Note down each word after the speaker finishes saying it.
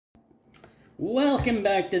Welcome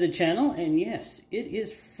back to the channel, and yes, it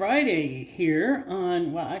is Friday here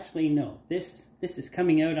on, well actually no, this is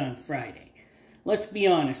coming out on Friday. Let's be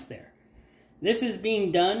honest there. This is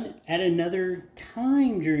being done at another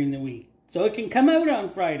time during the week, so it can come out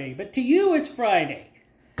on Friday, but to you it's Friday.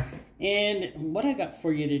 And what I got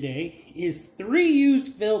for you today is 3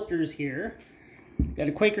 used filters here. Got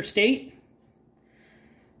a Quaker State.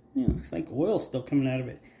 Yeah, looks like oil still coming out of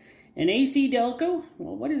it. An AC Delco.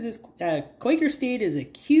 Well, what is this? Quaker State is a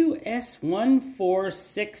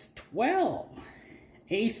QS14612.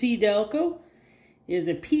 AC Delco is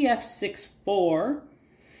a PF64.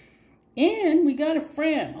 And we got a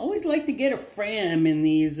Fram. Always like to get a Fram in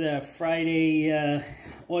these Friday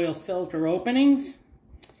oil filter openings.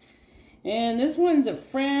 And this one's a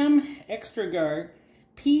Fram Extra Guard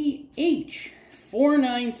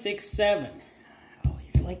PH4967.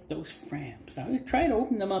 Like those Frams. I try to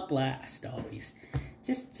open them up last always.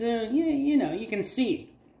 Just, you know, you can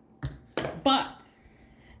see. But,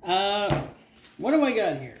 what do I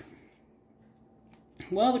got here?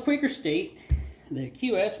 Well, the Quaker State, the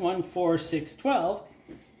QS14612,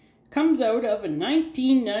 comes out of a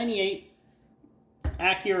 1998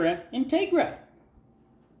 Acura Integra.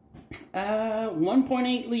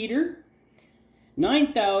 1.8 liter,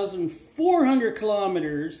 9,400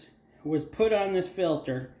 kilometers was put on this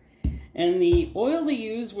filter, and the oil they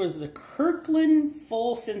used was the Kirkland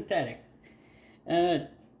Full Synthetic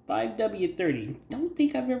 5W30. Don't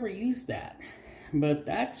think I've ever used that, but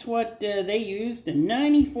that's what they used,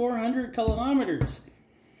 9,400 kilometers.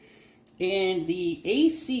 And the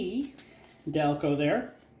AC Delco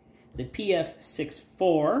there, the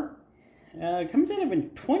PF64, comes out of a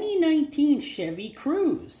 2019 Chevy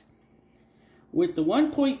Cruze with the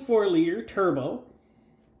 1.4 liter turbo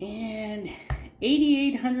and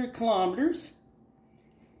 8,800 kilometers.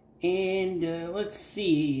 And let's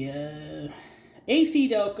see, AC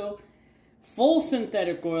Delco, full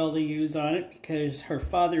synthetic oil they use on it because her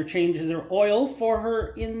father changes her oil for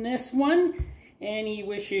her in this one, and he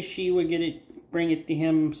wishes she would bring it to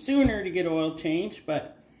him sooner to get oil changed,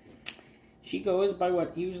 but she goes by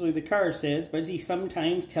what usually the car says, but he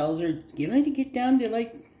sometimes tells her, you like to get down to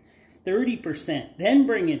like 30%, then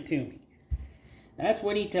bring it to me. That's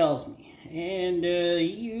what he tells me. And he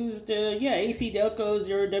used, AC Delco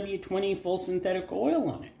 0W20 full synthetic oil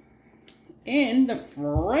on it. And the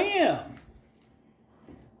Fram.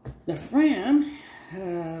 The Fram,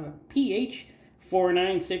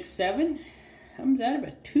 PH4967, comes out of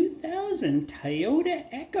a 2000 Toyota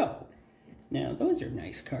Echo. Now, those are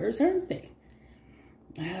nice cars, aren't they?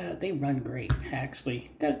 They run great,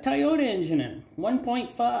 actually. Got a Toyota engine in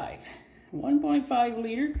 1.5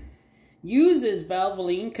 liter. Uses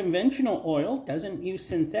Valvoline conventional oil, doesn't use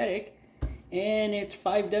synthetic, and it's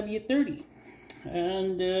 5W30.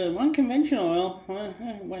 And one conventional oil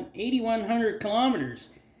went 8,100 kilometers.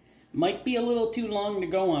 Might be a little too long to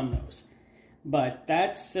go on those, but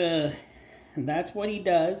that's what he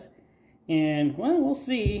does. And well, we'll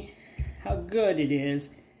see how good it is.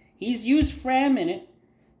 He's used Fram in it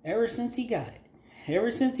ever since he got it.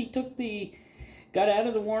 Ever since he got out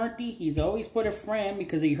of the warranty, he's always put a Fram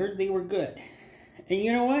because he heard they were good. And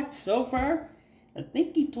you know what? So far, I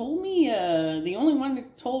think he told me, the only one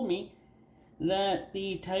that told me that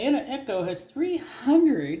the Toyota Echo has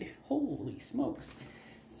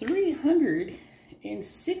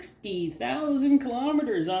 360,000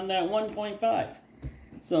 kilometers on that 1.5.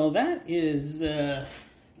 So that is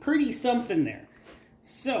pretty something there.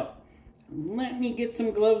 So let me get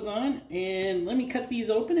some gloves on and let me cut these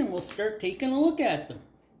open and we'll start taking a look at them.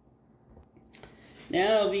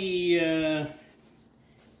 Now the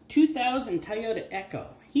 2000 Toyota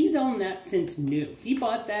Echo, he's owned that since new. He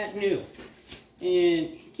bought that new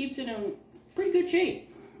and he keeps it in pretty good shape.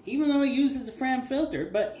 Even though he uses a Fram filter,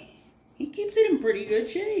 but he keeps it in pretty good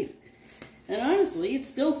shape. And honestly, it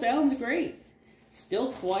still sounds great.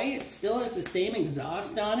 Still quiet, still has the same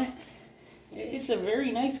exhaust on it. It's a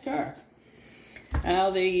very nice car. Now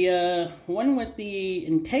the one with the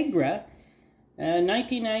Integra,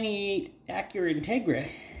 1998 Acura Integra,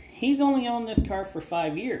 he's only owned this car for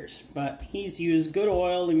 5 years, but he's used good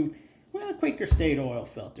oil and, well, Quaker State oil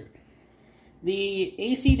filter. The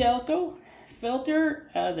AC Delco filter,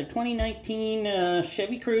 the 2019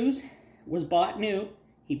 Chevy Cruze, was bought new.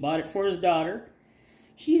 He bought it for his daughter.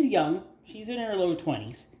 She's young. She's in her low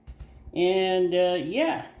 20s. And,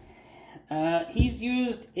 he's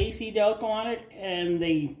used AC Delco on it, and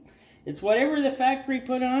it's whatever the factory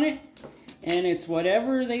put on it, and it's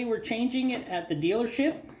whatever they were changing it at the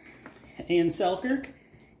dealership in Selkirk,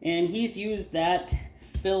 and he's used that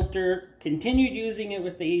filter, continued using it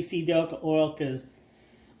with the AC Delco oil, because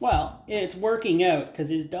Well, it's working out because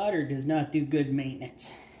his daughter does not do good maintenance.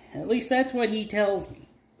 At least that's what he tells me.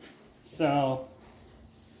 So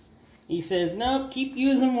he says, no, keep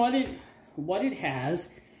using what it has,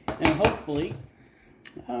 and hopefully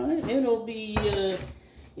it'll be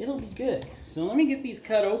good. So let me get these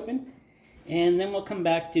cut open, and then we'll come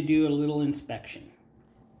back to do a little inspection.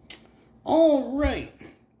 All right,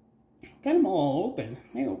 got them all open.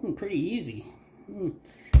 They open pretty easy.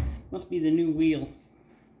 Must be the new wheel.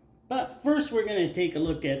 But first, we're going to take a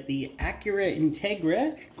look at the Acura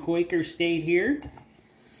Integra Quaker State here.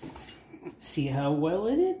 See how well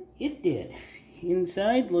it did.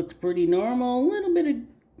 Inside looks pretty normal. A little bit of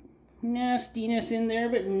nastiness in there,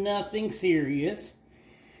 but nothing serious.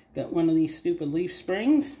 Got one of these stupid leaf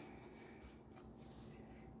springs.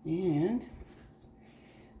 And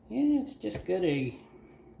yeah, it's just got a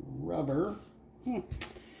rubber.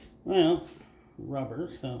 Well, rubber,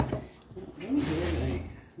 so let me get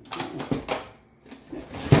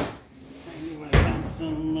I got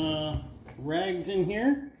some rags in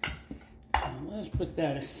here. Let's put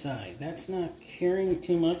that aside. That's not carrying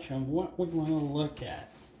too much on what we want to look at.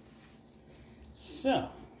 So,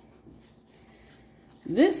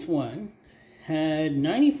 this one had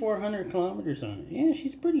 9,400 kilometers on it. Yeah,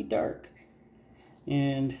 she's pretty dark.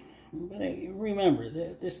 But I remember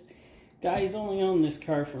that this guy's only owned this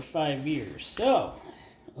car for 5 years. So,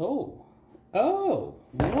 oh,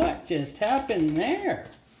 what just happened there?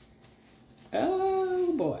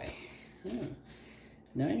 Oh boy.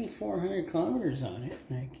 9,400 kilometers on it.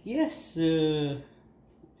 I guess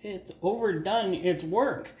it's overdone its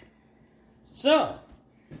work. So,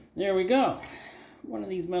 there we go. One of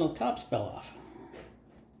these metal tops fell off.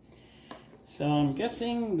 So I'm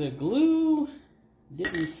guessing the glue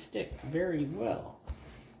didn't stick very well.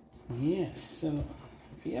 Yes, so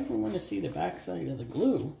if you ever want to see the backside of the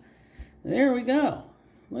glue, there we go.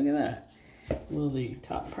 Look at that. Will the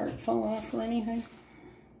top part fall off or anything?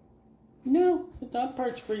 No, the top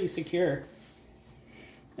part's pretty secure.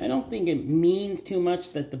 I don't think it means too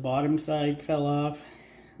much that the bottom side fell off.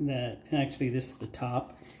 That actually this is the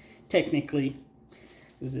top, technically,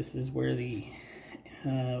 because this is where the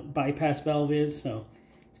bypass valve is, so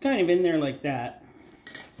it's kind of in there like that.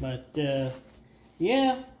 But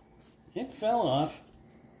yeah, it fell off.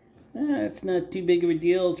 It's not too big of a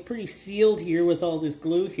deal. It's pretty sealed here with all this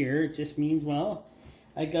glue here. It just means, well,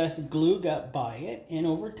 I guess glue got by it, and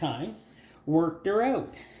over time worked her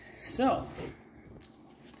out. So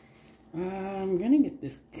I'm gonna get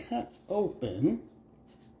this cut open,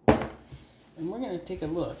 and we're gonna take a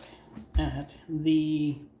look at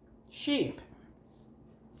the shape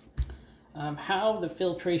of how the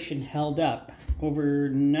filtration held up over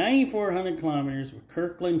 9,400 kilometers with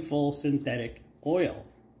Kirkland full synthetic oil.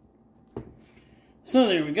 So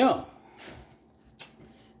there we go.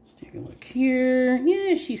 Let's take a look here.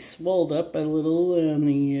 Yeah, she swelled up a little on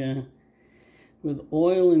the with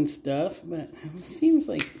oil and stuff, but it seems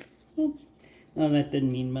like, well, no, that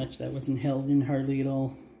didn't mean much. That wasn't held in hardly at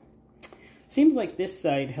all. Seems like this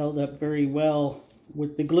side held up very well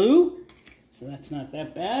with the glue, so that's not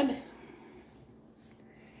that bad.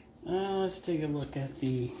 Let's take a look at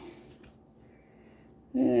the,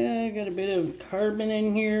 got a bit of carbon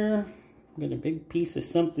in here. Got a big piece of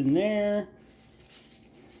something there.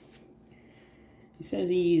 He says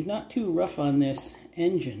he's not too rough on this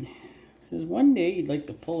engine. He says one day he'd like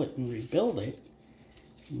to pull it and rebuild it,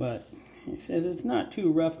 but he says it's not too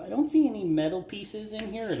rough. I don't see any metal pieces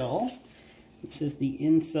in here at all. This is the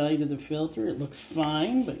inside of the filter. It looks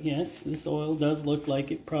fine, but yes, this oil does look like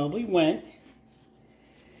it probably went.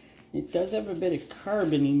 It does have a bit of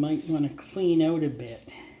carbon you might want to clean out a bit.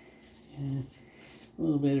 A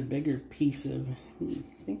little bit of bigger piece of, I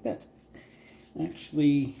think that's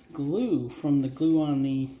actually glue from the glue on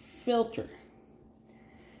the filter.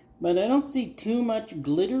 But I don't see too much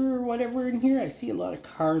glitter or whatever in here. I see a lot of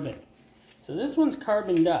carbon. So this one's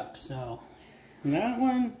carboned up, so that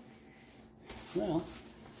one, well,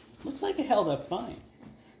 looks like it held up fine.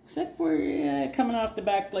 Except for coming off the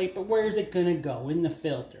back plate, but where's it going to go? In the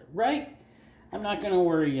filter, right? I'm not going to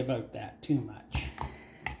worry about that too much.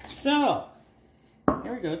 So,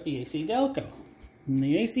 here we go with the AC Delco. And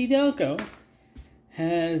the AC Delco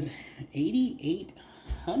has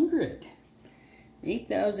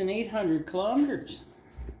 8,800 kilometers.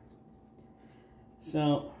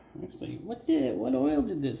 So, actually, what oil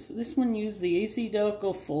did this? This one used the AC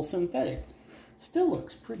Delco full synthetic. Still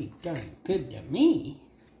looks pretty darn good to me.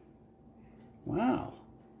 Wow.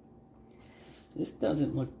 This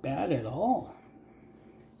doesn't look bad at all.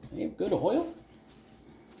 They have good oil.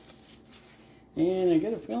 And I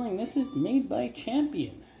get a feeling this is made by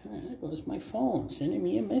Champion. There goes my phone sending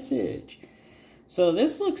me a message. So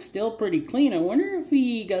this looks still pretty clean. I wonder if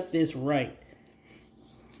we got this right.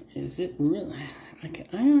 Is it really? I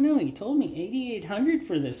don't know. He told me 8,800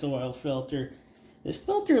 for this oil filter. This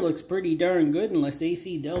filter looks pretty darn good, unless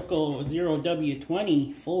AC Delco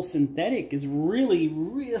 0W20 full synthetic is really,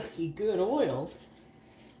 really good oil.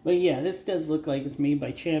 But yeah, this does look like it's made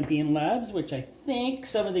by Champion Labs, which I think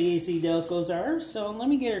some of the AC Delcos are. So let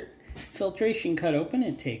me get our filtration cut open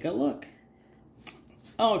and take a look.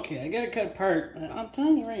 Okay, I got to cut apart. I'm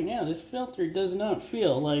telling you right now, this filter does not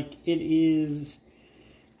feel like it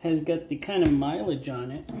has got the kind of mileage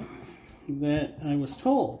on it that I was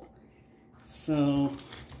told. So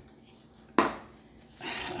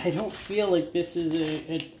I don't feel like this is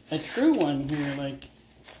a true one here. Like,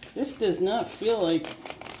 this does not feel like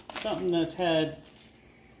something that's had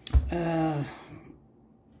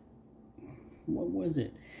what was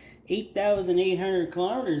it, 8,800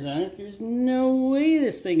 kilometers on it. There's no way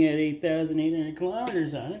this thing had 8,800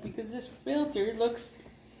 kilometers on it, because this filter looks,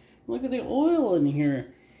 look at the oil in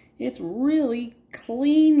here. It's really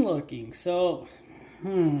clean looking. So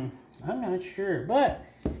I'm not sure. But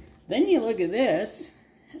then you look at this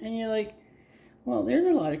and you're like, well, there's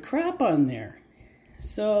a lot of crap on there.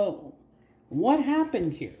 So what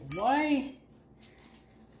happened here? Why?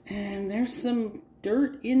 And there's some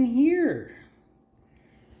dirt in here.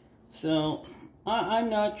 So I'm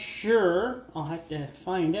not sure. I'll have to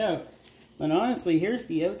find out. But honestly, here's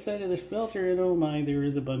the outside of this filter, and oh my, there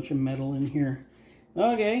is a bunch of metal in here.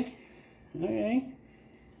 Okay.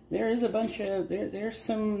 There is a bunch of,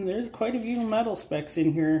 there's quite a few metal specks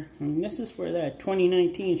in here. And this is for that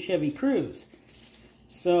 2019 Chevy Cruze.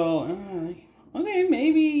 So, okay,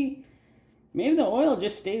 maybe the oil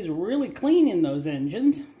just stays really clean in those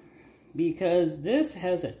engines, because this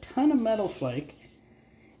has a ton of metal flake,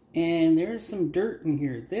 and there's some dirt in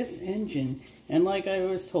here. This engine, and like I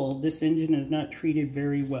was told, this engine is not treated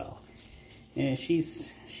very well. And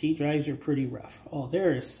she drives her pretty rough. Oh,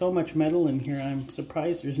 there is so much metal in here. I'm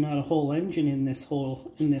surprised there's not a whole engine in this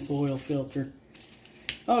oil filter.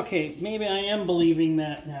 Okay, maybe I am believing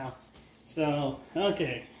that now. So,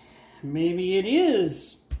 okay, maybe it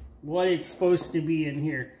is what it's supposed to be in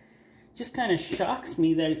here. Just kind of shocks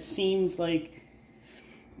me that it seems like,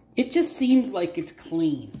 it just seems like it's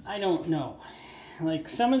clean. I don't know. Like,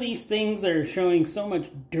 some of these things are showing so much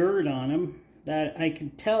dirt on them that I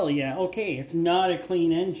can tell, yeah, okay, it's not a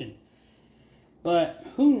clean engine. But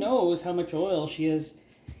who knows how much oil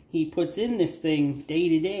he puts in this thing day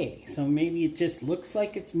to day. So maybe it just looks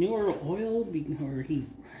like it's newer oil, or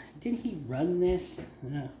did he run this?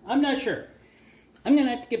 I'm not sure. I'm going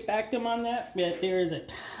to have to get back to him on that, but there is a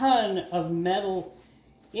ton of metal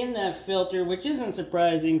in that filter, which isn't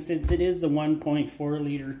surprising since it is the 1.4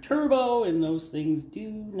 liter turbo, and those things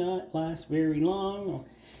do not last very long.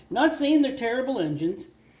 I'm not saying they're terrible engines.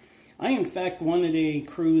 I, in fact, wanted a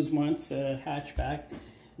Cruze once, a hatchback,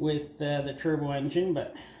 with the turbo engine,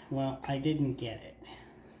 but, well, I didn't get it.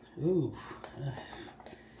 Ooh,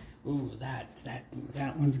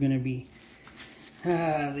 that one's going to be,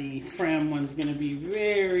 the Fram one's going to be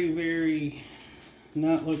very, very,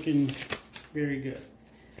 not looking very good.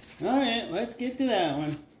 All right, let's get to that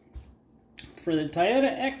one. For the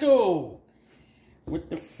Toyota Echo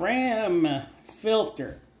with the Fram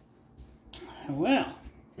filter. Well,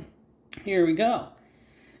 here we go.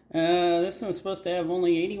 This one's supposed to have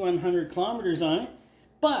only 8,100 kilometers on it,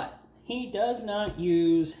 but he does not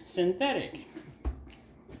use synthetic.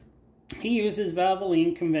 He uses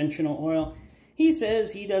Valvoline conventional oil. He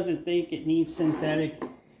says he doesn't think it needs synthetic,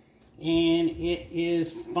 and it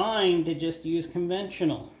is fine to just use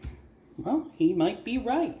conventional. Well, he might be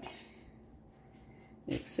right.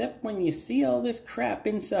 Except when you see all this crap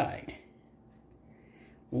inside.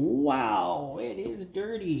 Wow, it is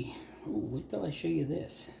dirty. Ooh, wait till I show you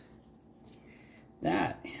this.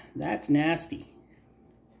 That's nasty.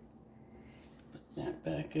 Put that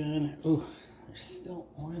back on. Ooh, there's still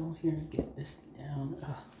oil here. Get this down.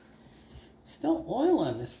 Still oil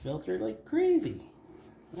on this filter like crazy.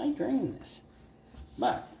 I drain this.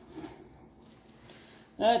 But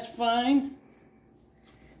that's fine.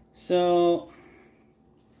 So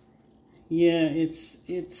yeah,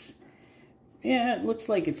 yeah, it looks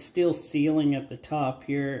like it's still sealing at the top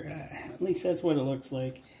here. At least that's what it looks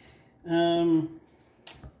like.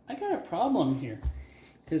 I got a problem here,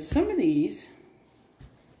 because some of these,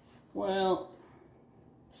 well,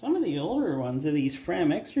 some of the older ones of these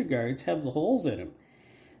Fram Extra Guards have the holes in them.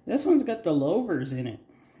 This one's got the louvers in it.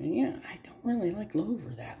 And yeah, I don't really like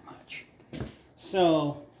louver that much.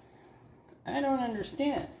 So, I don't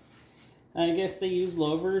understand. I guess they use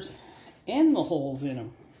louvers and the holes in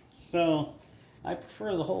them. So I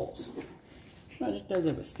prefer the holes. But it does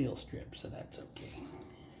have a steel strip, so that's okay.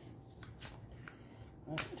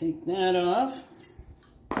 Let's take that off.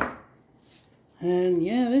 And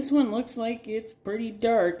yeah, this one looks like it's pretty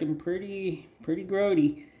dark and pretty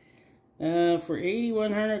grody. For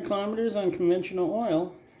 8,100 kilometers on conventional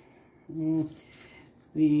oil,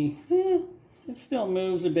 it still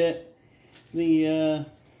moves a bit. The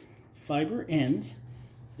fiber ends,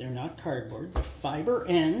 they're not cardboard, the fiber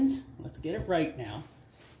ends, let's get it right now.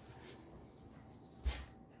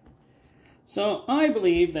 So I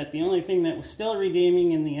believe that the only thing that was still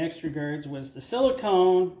redeeming in the extra guards was the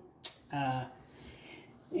silicone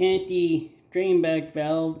anti-drain bag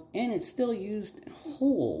valve, and it still used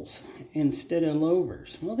holes instead of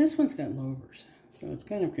louvers. Well, this one's got louvers, so it's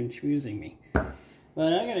kind of confusing me.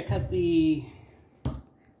 But I gotta cut the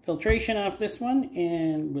filtration off this one,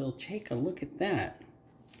 and we'll take a look at that.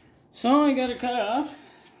 So I gotta cut it off.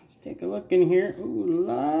 Let's take a look in here. Ooh,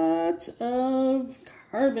 lots of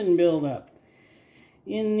carbon buildup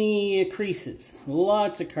in the creases.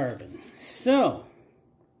 Lots of carbon. So,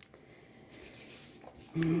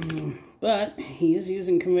 but he is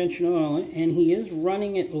using conventional oil, and he is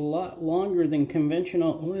running it a lot longer than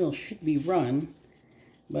conventional oil should be run.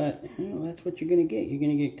 But that's what you're going to get. You're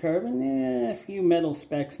going to get carbon, a few metal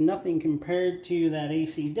specks, nothing compared to that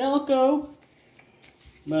AC Delco.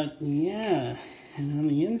 But yeah, and on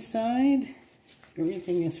the inside,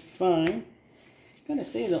 everything is fine. Gotta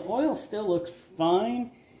say, the oil still looks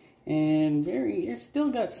fine, and it's still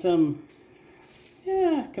got some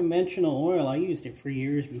conventional oil. I used it for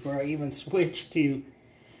years before I even switched to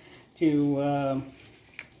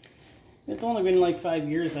it's only been like 5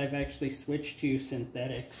 years I've actually switched to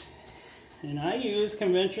synthetics. And I used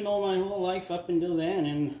conventional my whole life up until then,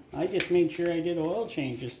 and I just made sure I did oil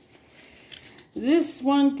changes. This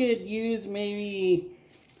one could use maybe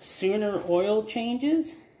sooner oil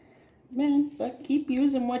changes, man, but keep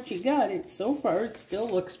using what you got. So far it still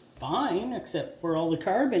looks fine, except for all the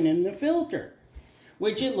carbon in the filter,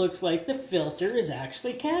 which it looks like the filter is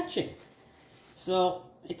actually catching. So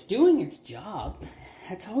it's doing its job.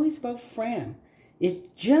 That's always about Fram.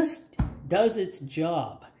 It just does its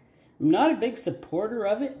job. I'm not a big supporter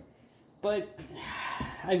of it, but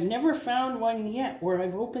I've never found one yet where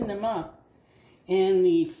I've opened them up and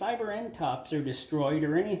the fiber end tops are destroyed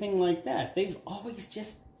or anything like that. They've always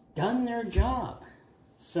just done their job.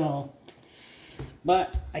 So,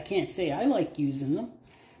 but I can't say I like using them,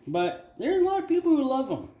 but there's a lot of people who love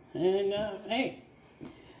them. And hey,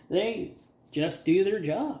 they just do their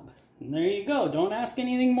job. And there you go. Don't ask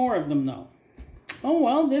anything more of them, though. Oh,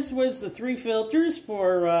 well, this was the 3 filters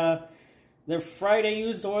for the Friday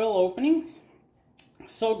used oil openings.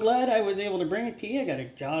 So glad I was able to bring it to you. I got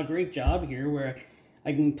a great job here where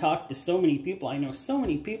I can talk to so many people. I know so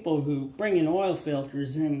many people who bring in oil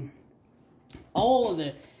filters and all of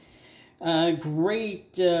the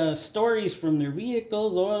great stories from their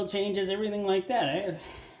vehicles, oil changes, everything like that.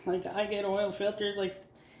 I get oil filters like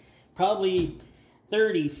probably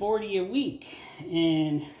 30, 40 a week,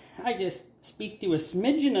 and I just speak to a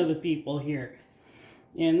smidgen of the people here,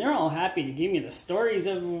 and they're all happy to give me the stories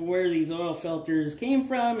of where these oil filters came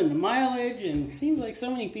from and the mileage, and it seems like so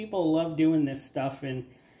many people love doing this stuff, and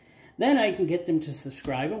then I can get them to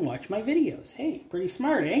subscribe and watch my videos. Hey, pretty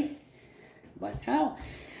smart, eh? But now,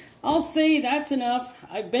 I'll say that's enough.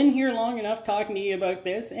 I've been here long enough talking to you about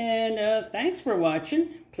this, and thanks for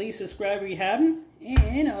watching. Please subscribe if you haven't,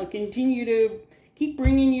 and I'll continue to keep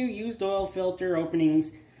bringing you used oil filter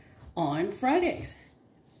openings on Fridays.